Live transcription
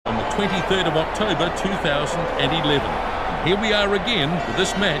23rd of October 2011. And here we are again with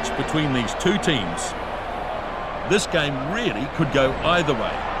this match between these two teams. This game really could go either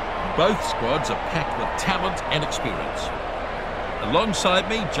way. Both squads are packed with talent and experience. Alongside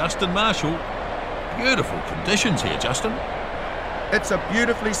me, Justin Marshall. Beautiful conditions here, Justin. It's a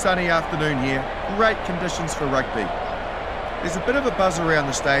beautifully sunny afternoon here. Great conditions for rugby. There's a bit of a buzz around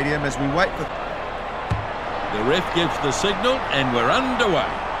the stadium as we wait for... The ref gives the signal and we're underway.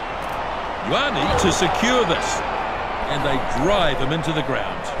 Ioane to secure this. And they drive him into the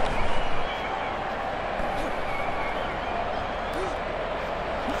ground.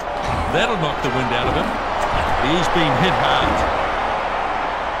 That'll knock the wind out of him. He's been hit hard.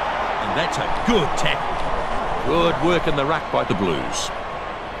 And that's a good tackle. Good work in the ruck by the Blues.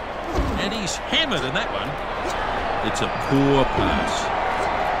 And he's hammered in that one. It's a poor pass.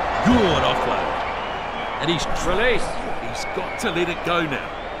 Good offload. And he's released. He's got to let it go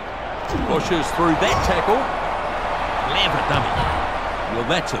now. Pushes through that tackle. Clever dummy. Well,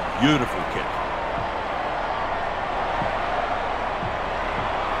 that's a beautiful kick.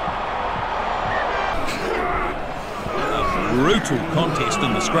 A brutal contest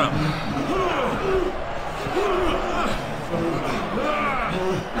in the scrum.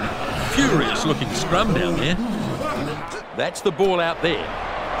 Furious looking scrum down there. That's the ball out there.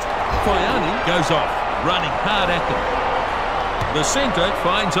 Ioane goes off, running hard at them. The centre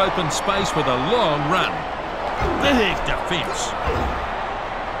finds open space with a long run. Big defence.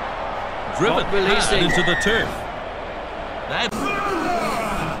 Driven hard into the turf.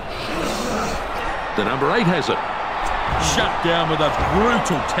 The number 8 has it. Shut down with a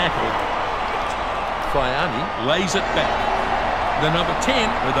brutal tackle. Ioane lays it back. The number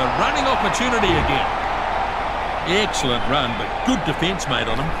 10 with a running opportunity again. Excellent run, but good defence made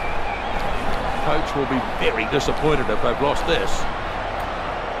on him. Coach will be very disappointed if they've lost this.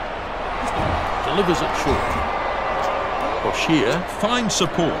 Delivers it short. Boshier finds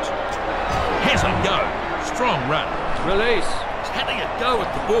support. Has a go. Strong run. Release. He's having a go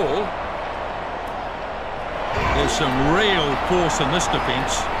at the ball. There's some real force in this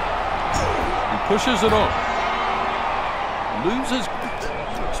defence. He pushes it on. Loses.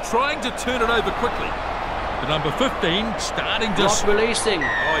 He's trying to turn it over quickly. The number 15 starting to... Not releasing. Oh,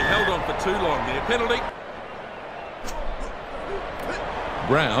 he held on for too long there. Penalty.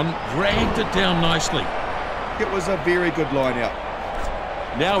 Brown dragged it down nicely. It was a very good line out.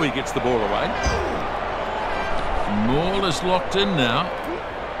 Now he gets the ball away. Maul is locked in now.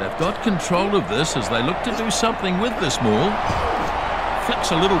 They've got control of this as they look to do something with this Maul. Flicks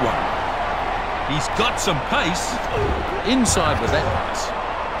a little one. He's got some pace. Inside with that pass.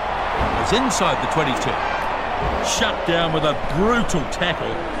 It's inside the 22. Shut down with a brutal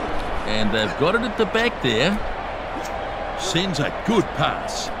tackle. And they've got it at the back there. Sends a good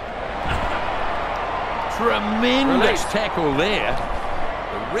pass. Tremendous tackle there.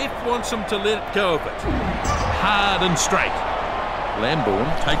 The ref wants him to let go of it. Hard and straight. Lambourne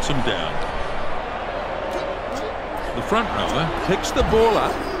takes him down. The front rower picks the ball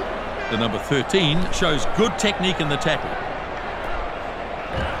up. The number 13 shows good technique in the tackle.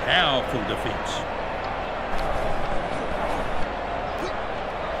 Powerful defence.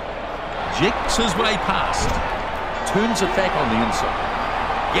 Jicks his way past. Turns it back on the inside.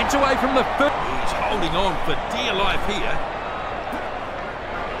 Gets away from the foot. He's holding on for dear life here.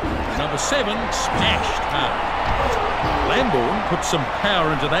 Number 7 smashed hard. Lambourne puts some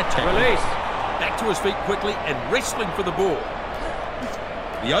power into that tackle. Release. Back to his feet quickly and wrestling for the ball.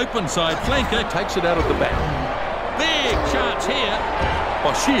 The open side flanker takes it out of the back. Big chance here.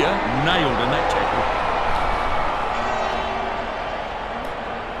 Boshier nailed in that tackle.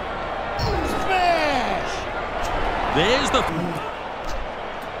 Smash! There's the...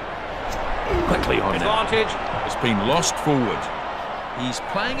 Quickly on advantage. Now. It's been lost forward. He's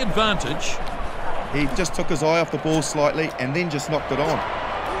playing advantage. He just took his eye off the ball slightly and then just knocked it on.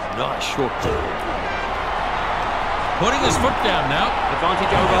 Nice short ball. Putting his foot down now.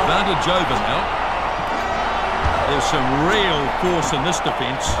 Advantage over. Advantage over now. There's some real force in this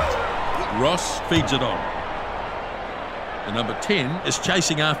defence. Ross feeds it on. The number 10 is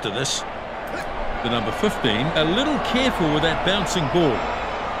chasing after this. The number 15, a little careful with that bouncing ball.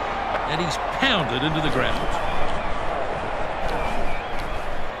 And he's pounded into the ground.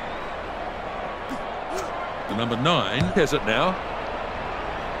 The number 9 has it now.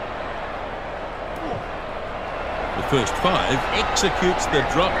 The first 5 executes the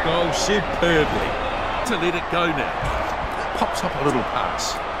drop goal superbly. To let it go now. Pops up a little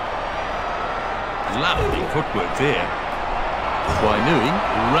pass. Lovely footwork there. Wainui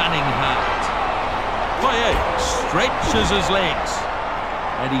running hard. Paye stretches his legs.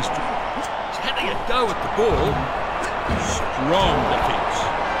 And he's having a go at the ball. Strong defence.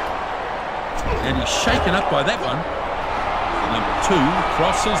 And he's shaken up by that one. Number 2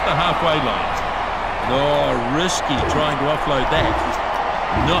 crosses the halfway line. Oh, risky trying to offload that.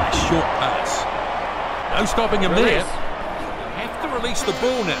 Nice short pass. No stopping him there. Have to release the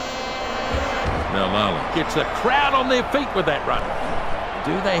ball now. Now Lala gets the crowd on their feet with that run.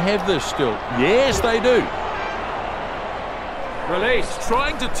 Do they have this still? Yes, they do. Release.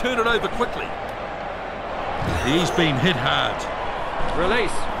 Trying to turn it over quickly. He's been hit hard.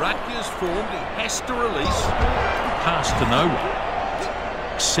 Release. Rutgers formed. He has to release. Pass to no one.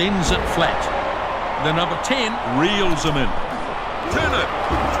 Sends it flat. The number 10 reels him in. Turnover.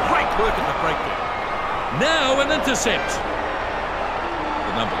 Great work at the breakdown. Now an intercept.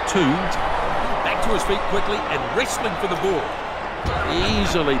 The number 2 back to his feet quickly and wrestling for the ball.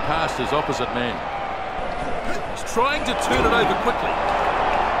 Easily past his opposite man. He's trying to turn it over quickly.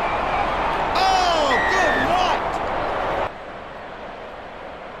 Oh, good right!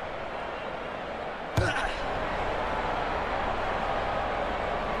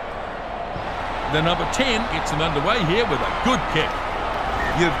 The number 10 gets him underway here with a good kick.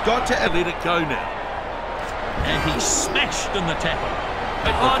 You've got to let it go now. And he's smashed in the tackle.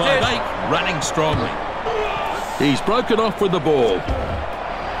 At the 5'8", running strongly. He's broken off with the ball.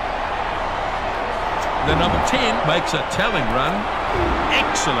 The number 10 makes a telling run.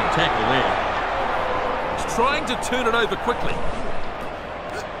 Excellent tackle there. He's trying to turn it over quickly.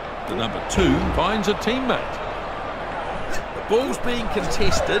 The number 2 finds a teammate. The ball's being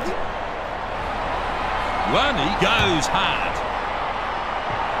contested. Wani goes hard.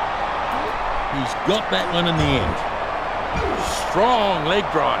 He's got that one in the end. Strong leg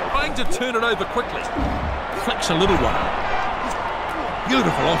drive. Trying to turn it over quickly. Flicks a little one.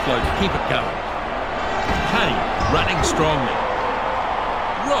 Beautiful offload to keep it going. Kane running strongly.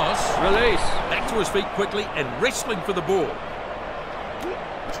 Ross release. Back to his feet quickly and wrestling for the ball.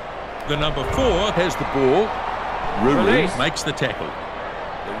 The number 4 has the ball. Release makes the tackle.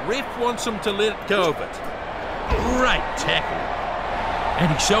 The ref wants him to let go of it. Great tackle.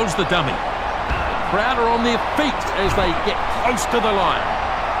 And he shows the dummy. The crowd are on their feet as they get close to the line.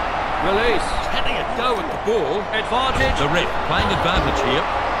 Release. Having a go at the ball. Advantage. The ref playing advantage here.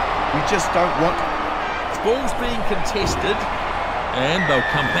 We just don't want... Ball's being contested. And they'll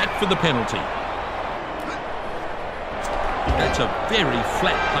come back for the penalty. That's a very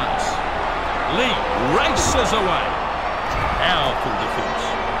flat pass. Lee races away. Powerful defence.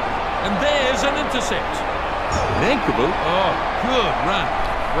 And there's an intercept. Mankable. Oh, good run.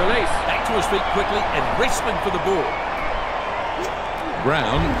 Release. Back to his feet quickly and wrestling for the ball.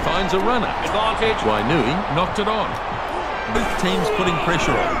 Brown finds a runner. Advantage. Wainui knocked it on. Both teams putting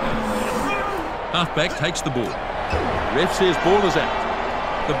pressure on. Halfback takes the ball. Ref says ball is out.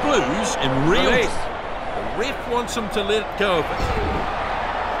 The Blues in real... Release. The ref wants him to let go of it.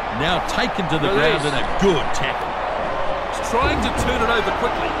 Now taken to the ground in a good tackle. He's trying to turn it over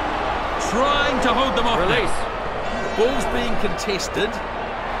quickly. Trying to hold them off. Release. The ball's being contested.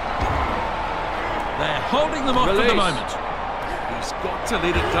 They're holding them off for the moment. He's got to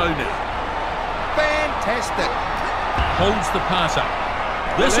let it go now. Fantastic. Holds the pass up.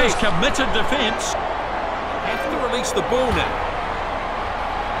 This is committed defence. Have to release the ball now.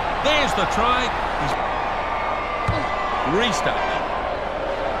 There's the try. Restart.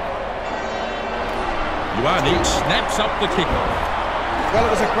 Ioane snaps up the kickoff. Well,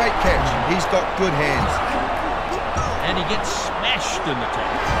 it was a great catch. He's got good hands. And he gets smashed in the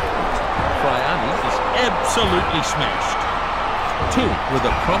tackle. Fraiani is absolutely smashed. Till with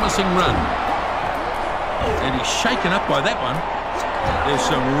a promising run. And he's shaken up by that one. There's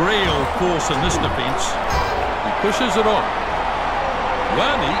some real force in this defence. He pushes it on.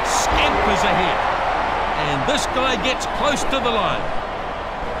 Ioane scampers ahead. And this guy gets close to the line.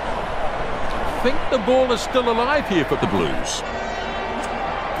 I think the ball is still alive here for the Blues.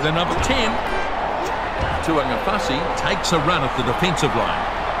 The number 10, Tuangafasi, takes a run at the defensive line.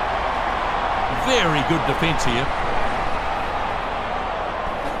 Very good defence here.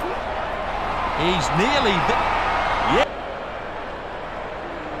 He's nearly there. Yeah.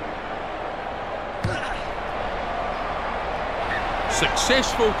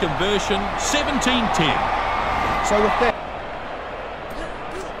 Successful conversion, 17-10. So with that...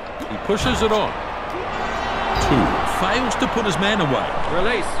 He pushes it on. 2. Fails to put his man away.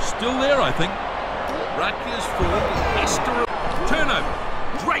 Release. Still there, I think. Rutgers forward. Has to... Turnover.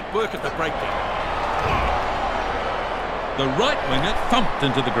 Great work at the breakdown. The right winger thumped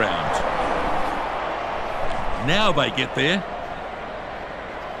into the ground. Now they get there.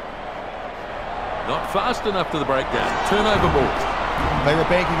 Not fast enough to the breakdown. Turnover ball. They were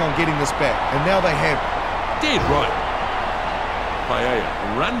banking on getting this back, and now they have. Dead right.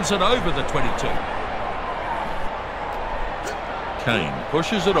 Paella runs it over the 22. Kane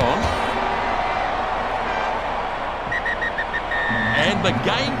pushes it on. And the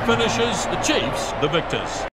game finishes, the Chiefs the victors.